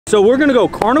So we're gonna go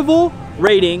carnival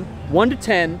rating 1 to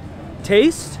 10,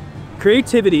 taste,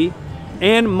 creativity,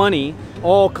 and money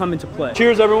all come into play.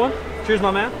 Cheers, everyone. Cheers,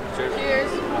 my man.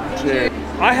 Cheers. Cheers.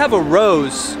 I have a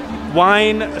rose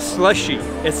wine slushy.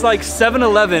 It's like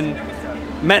 7-Eleven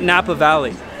met Napa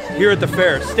Valley here at the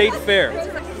fair, State Fair.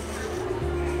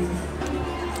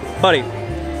 Buddy.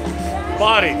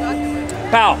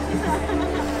 Pal.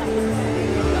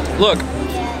 Look,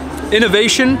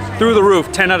 innovation through the roof,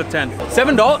 10 out of 10.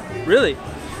 $7, really?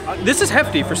 This is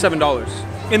hefty for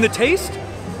 $7. In the taste,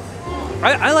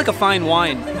 I like a fine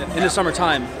wine in the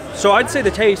summertime. So I'd say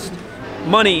the taste,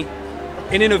 money,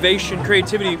 and innovation,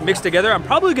 creativity mixed together, I'm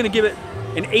probably gonna give it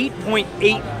an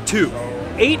 8.82.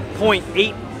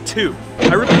 8.82.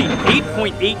 I repeat,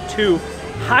 8.82.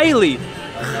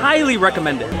 Highly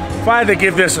recommend it. If I had to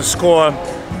give this a score,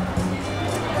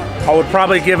 I would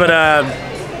probably give it a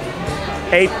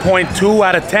 8.2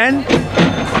 out of 10.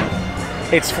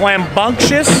 It's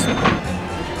flambunctious.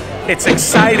 It's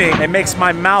exciting. It makes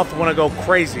my mouth want to go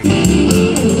crazy.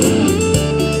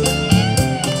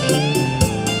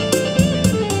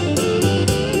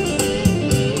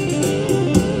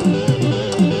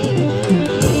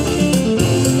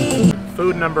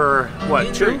 Food number,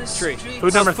 what, two? Three.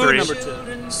 Food number Food three. number two.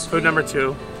 Food number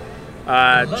two.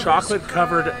 Chocolate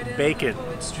covered bacon.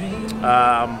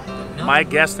 My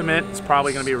guesstimate is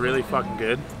probably gonna be really fucking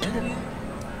good.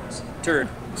 Turd.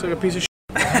 It's like a piece of shit.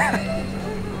 I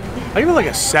give it like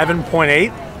a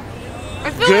 7.8.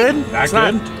 Good. Like It's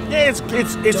not. Yeah, it's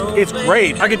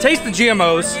great. I can taste the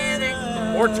GMOs.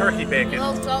 Or turkey a bacon.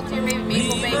 little saltier, maybe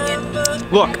maple bacon.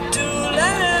 Look,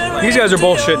 these guys are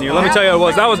bullshitting you. Let me tell you what it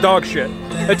was. That was dog shit.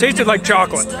 It tasted like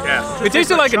chocolate. Yeah. It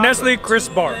tasted like a Nestle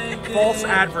Crisp bar. False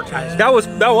advertising. That was.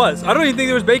 I don't even think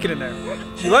there was bacon in there.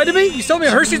 You lied to me? You sold me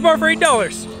a Hershey's bar for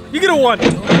 $8. You get a 1.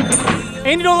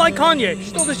 And you don't like Kanye.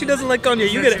 She told us she doesn't like Kanye.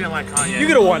 You get it. Didn't like Kanye. You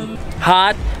get a 1.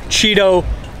 Hot Cheeto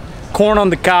corn on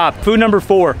the cob. Food number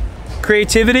 4.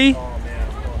 Creativity.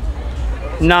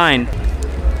 9.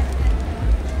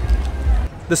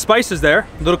 The spice is there.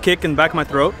 A little kick in the back of my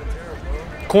throat.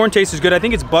 Corn taste is good. I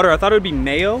think it's butter. I thought it would be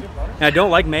mayo, and I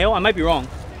don't like mayo. I might be wrong.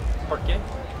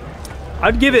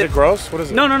 I'd give Is it gross? What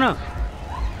is it? No.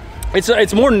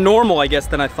 It's more normal, I guess,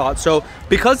 than I thought. So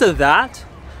because of that,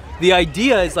 the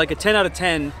idea is like a 10 out of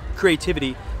 10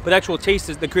 creativity, but actual taste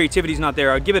is the creativity is not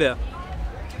there. I'd give it a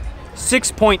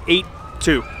 6.82.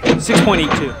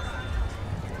 6.82.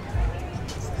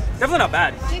 Definitely not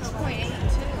bad. 6.82.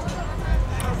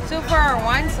 So far, our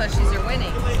wine slushies are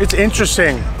winning. It's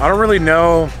interesting. I don't really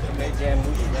know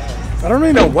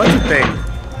what to think.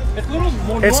 It's a little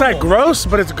more It's normal. not gross,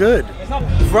 but it's good. It's not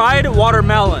fried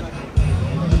watermelon.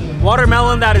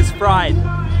 Watermelon that is fried.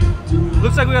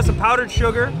 Looks like we got some powdered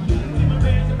sugar,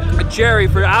 a cherry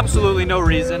for absolutely no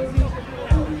reason,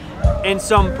 and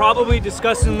some probably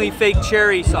disgustingly fake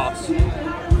cherry sauce.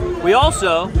 We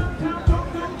also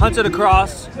hunted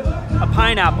across a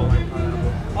pineapple,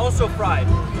 also fried,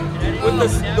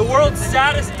 with the world's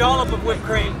saddest dollop of whipped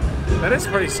cream. That is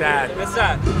pretty sad. That's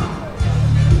that.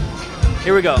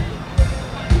 Here we go.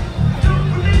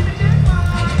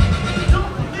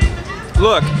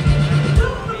 Look,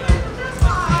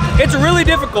 it's really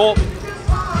difficult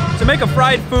to make a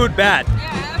fried food bad.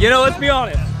 You know, let's be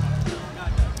honest.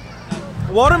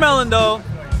 Watermelon though,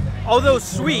 although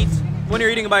sweet when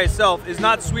you're eating it by itself, is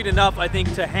not sweet enough, I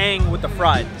think, to hang with the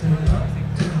fried.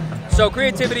 So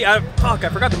creativity, fuck, I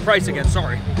forgot the price again,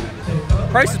 sorry.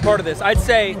 Price is part of this. I'd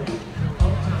say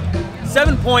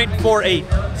 7.48.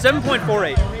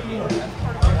 7.48.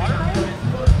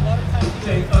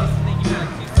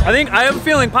 I have a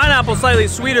feeling pineapple is slightly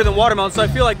sweeter than watermelon, so I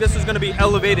feel like this is gonna be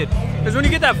elevated. Because when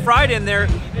you get that fried in there,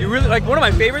 you really, like, one of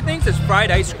my favorite things is fried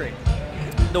ice cream.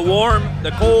 The warm,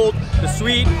 the cold, the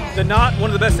sweet, the not, one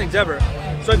of the best things ever.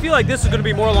 So I feel like this is gonna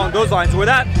be more along those lines, where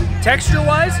that,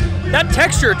 texture-wise, that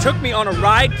texture took me on a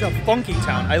ride to Funky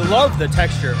Town. I love the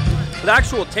texture. The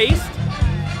actual taste,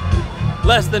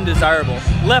 less than desirable.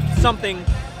 Left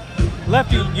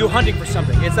you hunting for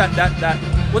something. It's that,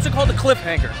 what's it called, a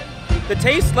cliffhanger. The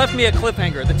taste left me a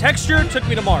cliffhanger. The texture took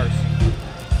me to Mars.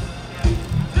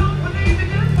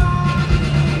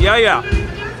 Yeah.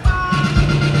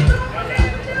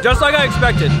 Just like I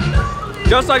expected.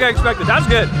 That's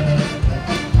good.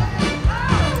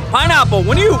 Pineapple,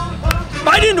 when you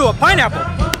bite into a pineapple,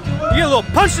 you get a little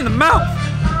punch in the mouth.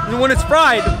 And when it's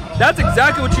fried, that's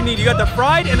exactly what you need. You got the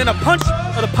fried and then a punch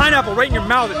of the pineapple right in your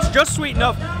mouth. It's just sweet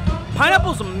enough.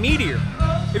 Pineapple's a meatier.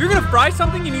 If you're gonna fry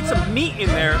something, you need some meat in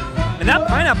there. And that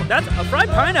pineapple, that's a fried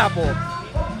pineapple.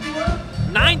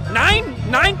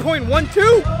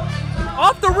 9.12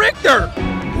 off the Richter.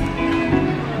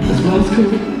 This one's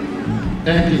cool.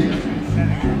 Andy,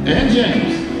 and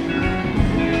James.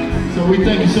 So we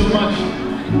thank you so much.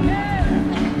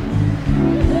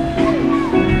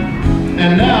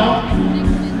 And now,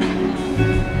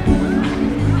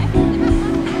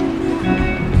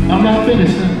 I'm not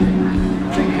finished.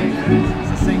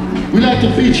 We'd like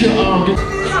to feature our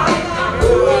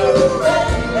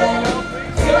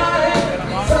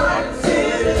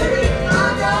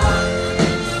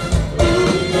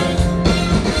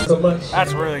so much.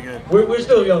 That's really good. We're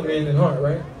still young men in heart,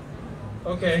 right?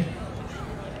 Okay.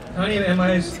 Honey and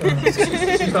MI's,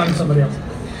 she's talking to somebody else.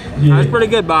 Yeah. That's pretty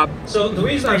good, Bob. So the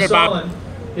reason I'm stalling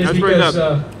is because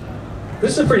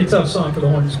this is a pretty tough song for the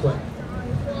horn to play.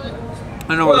 I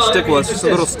don't know what a stick was, just a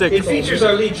little stick. It features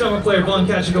our lead trumpet player, Vaughn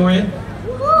Cachagorian.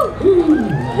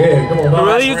 Yeah, come on, Bob.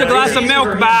 Really use a glass of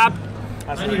milk, Bob.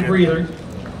 I need a breather.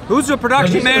 Who's the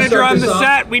production manager on the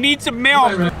set? We need some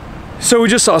milk. So we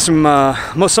just saw some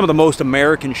of the most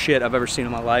American shit I've ever seen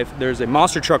in my life. There's a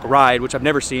monster truck ride, which I've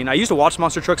never seen. I used to watch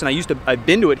monster trucks, and I've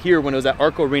been to it here when it was at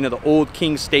Arco Arena, the old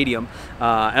Kings Stadium,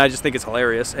 and I just think it's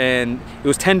hilarious. And it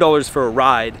was $10 for a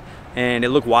ride, and it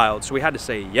looked wild, so we had to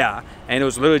say yeah. And it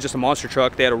was literally just a monster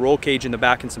truck. They had a roll cage in the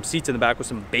back and some seats in the back with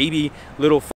some baby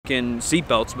little fucking seat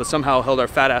belts, but somehow held our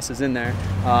fat asses in there.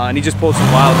 And he just pulled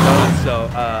some wild stunts. So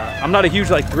I'm not a huge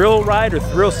like thrill ride or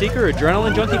thrill seeker or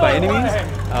adrenaline junkie by any means,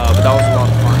 but that was a lot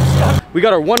of fun. So we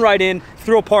got our one ride in,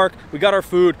 thrill park, we got our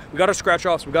food, we got our scratch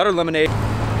offs, we got our lemonade.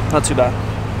 Not too bad.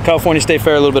 California State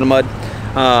Fair, a little bit of mud.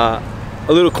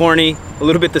 A little corny, a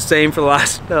little bit the same for the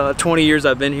last 20 years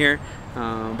I've been here.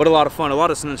 But a lot of fun, a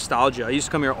lot of nostalgia. I used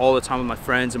to come here all the time with my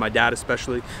friends and my dad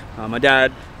especially. My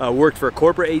dad worked for a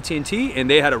corporate AT&T, and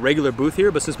they had a regular booth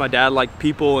here, but since my dad liked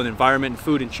people and environment and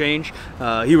food and change,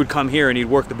 he would come here and he'd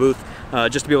work the booth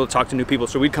just to be able to talk to new people.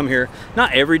 So we'd come here,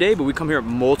 not every day, but we'd come here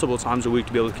multiple times a week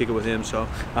to be able to kick it with him. So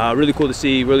really cool to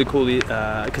see, really cool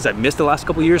because I missed the last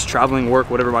couple of years, traveling, work,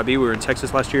 whatever it might be. We were in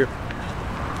Texas last year.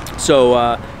 So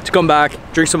to come back,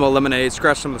 drink some of the lemonade,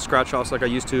 scratch some of the scratch offs like I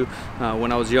used to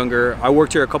when I was younger. I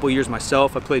worked here a couple years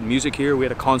myself. I played music here. We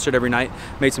had a concert every night,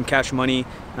 made some cash money.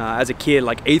 As a kid,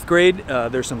 like 8th grade,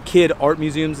 there's some kid art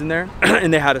museums in there,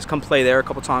 and they had us come play there a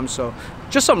couple times. So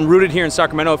just something rooted here in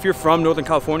Sacramento. If you're from Northern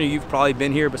California, you've probably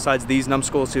been here besides these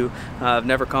numbskulls who have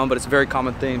never come, but it's a very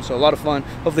common theme. So a lot of fun.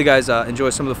 Hopefully you guys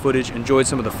enjoy some of the footage, enjoyed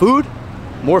some of the food.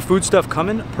 More food stuff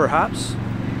coming, perhaps.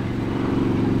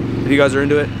 If you guys are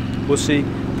into it, we'll see.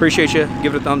 Appreciate you.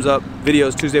 Give it a thumbs up.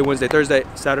 Videos Tuesday, Wednesday, Thursday,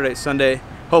 Saturday, Sunday.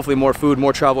 Hopefully more food,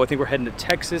 more travel. I think we're heading to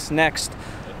Texas next.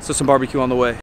 So some barbecue on the way.